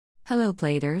Hello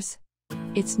Bladers!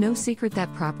 It's no secret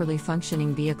that properly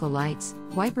functioning vehicle lights,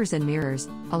 wipers and mirrors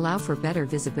allow for better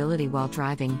visibility while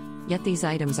driving, yet these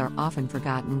items are often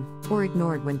forgotten or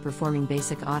ignored when performing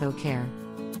basic auto care.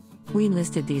 We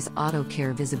listed these auto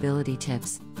care visibility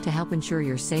tips to help ensure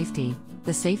your safety,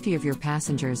 the safety of your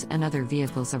passengers and other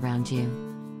vehicles around you.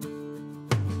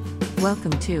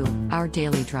 Welcome to our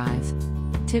daily drive.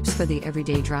 Tips for the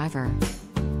everyday driver.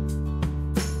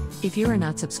 If you are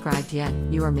not subscribed yet,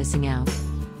 you are missing out.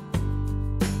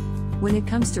 When it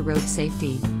comes to road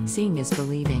safety, seeing is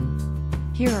believing.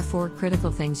 Here are 4 critical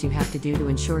things you have to do to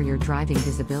ensure your driving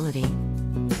visibility.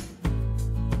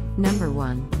 Number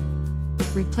 1.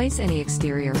 Replace any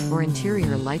exterior or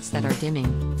interior lights that are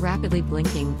dimming, rapidly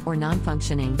blinking, or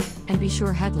non-functioning, and be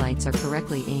sure headlights are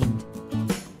correctly aimed.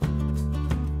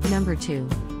 Number 2.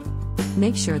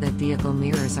 Make sure that vehicle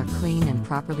mirrors are clean and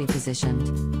properly positioned.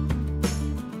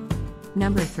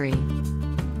 Number 3.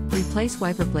 Replace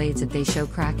wiper blades if they show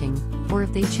cracking, or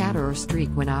if they chatter or streak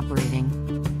when operating.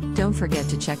 Don't forget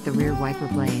to check the rear wiper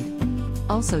blade.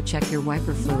 Also check your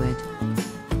wiper fluid.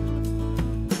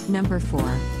 Number 4.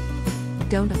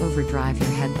 Don't overdrive your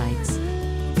headlights.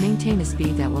 Maintain a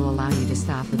speed that will allow you to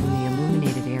stop within the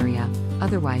illuminated area,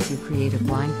 otherwise you create a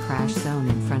blind crash zone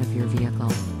in front of your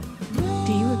vehicle.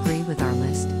 Do you agree with our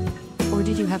list? Or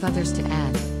did you have others to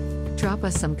add? Drop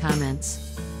us some comments.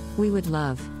 We would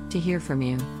love to hear from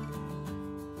you.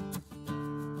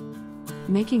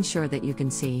 Making sure that you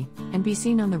can see and be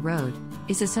seen on the road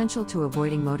is essential to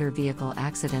avoiding motor vehicle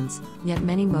accidents, yet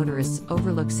many motorists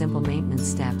overlook simple maintenance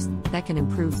steps that can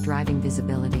improve driving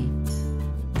visibility.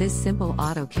 This simple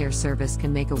auto care service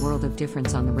can make a world of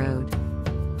difference on the road.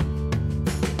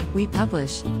 We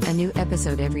publish a new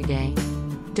episode every day.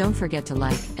 Don't forget to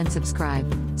like and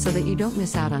subscribe so that you don't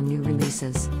miss out on new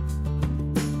releases.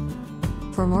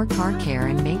 For more car care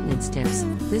and maintenance tips,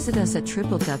 visit us at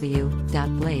www.blade.ph.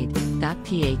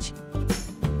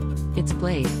 It's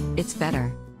Blade, it's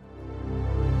better.